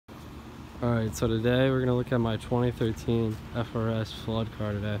Alright, so today we're going to look at my 2013 FRS flood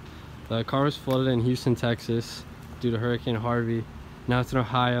car today. The car was flooded in Houston, Texas due to Hurricane Harvey. Now it's in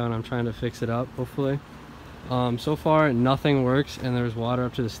Ohio and I'm trying to fix it up, hopefully. So far nothing works and there's water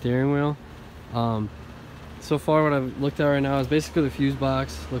up to the steering wheel. So far what I've looked at right now is basically the fuse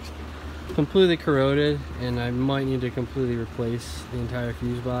box looks completely corroded and I might need to completely replace the entire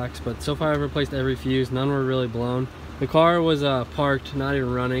fuse box. But so far I've replaced every fuse, none were really blown. The car was parked, not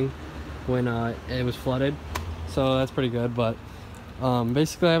even running, when it was flooded, so that's pretty good. But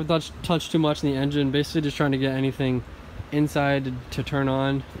basically I haven't touched too much in the engine, basically just trying to get anything inside to turn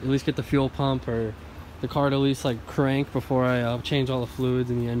on, at least get the fuel pump or the car to at least like crank before I change all the fluids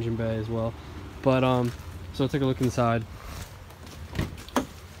in the engine bay as well. But so take a look inside.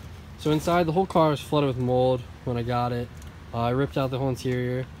 So inside the whole car is flooded with mold when I got it. I ripped out the whole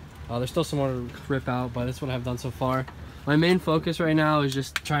interior. There's still some more to rip out, but that's what I've done so far. My main focus right now is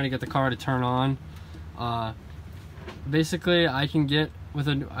just trying to get the car to turn on. Basically, I can get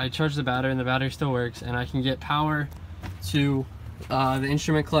I charge the battery and the battery still works, and I can get power to the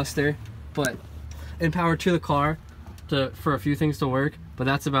instrument cluster, and power to the car for a few things to work. But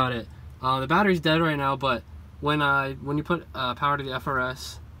that's about it. The battery's dead right now, but when you put power to the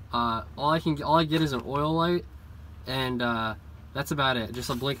FRS, all I get is an oil light, and that's about it. Just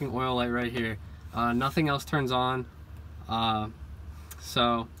a blinking oil light right here. Nothing else turns on.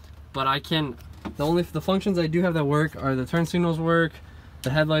 But I can, the functions I do have that work are the turn signals work, the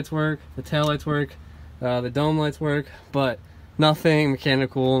headlights work, the tail lights work, the dome lights work, but nothing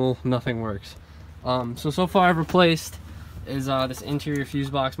mechanical, nothing works. So far I've replaced is this interior fuse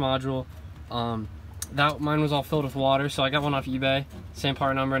box module. Mine was all filled with water, so I got one off eBay, same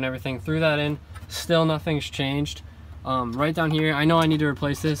part number and everything, threw that in, still nothing's changed. Right down here, I know I need to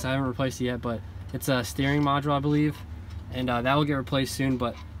replace this, I haven't replaced it yet, but it's a steering module, I believe, and that will get replaced soon.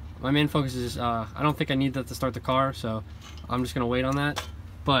 But my main focus is I don't think I need that to start the car, so I'm just gonna wait on that.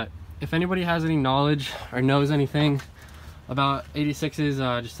 But if anybody has any knowledge or knows anything about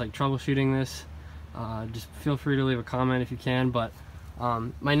 86s, just like troubleshooting this, just feel free to leave a comment if you can. But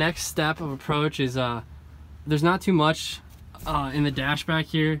my next step of approach is there's not too much in the dash back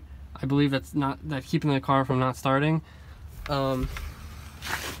here. I believe that's keeping the car from not starting. What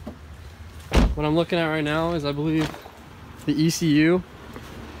I'm looking at right now is, I believe, the ECU,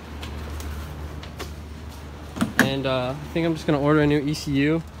 and I think I'm just gonna order a new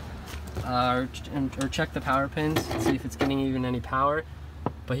ECU or check the power pins and see if it's getting even any power.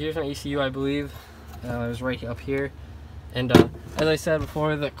 But here's my ECU, I believe. It was right up here, and as I said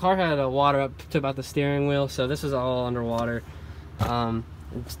before, the car had water up to about the steering wheel, so this is all underwater. It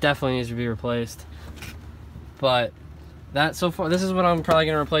definitely needs to be replaced. But so far, this is what I'm probably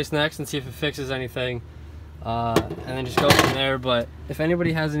gonna replace next and see if it fixes anything, and then just go from there. But if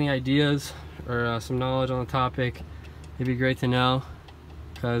anybody has any ideas or some knowledge on the topic, it'd be great to know,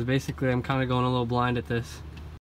 because basically I'm kind of going a little blind at this.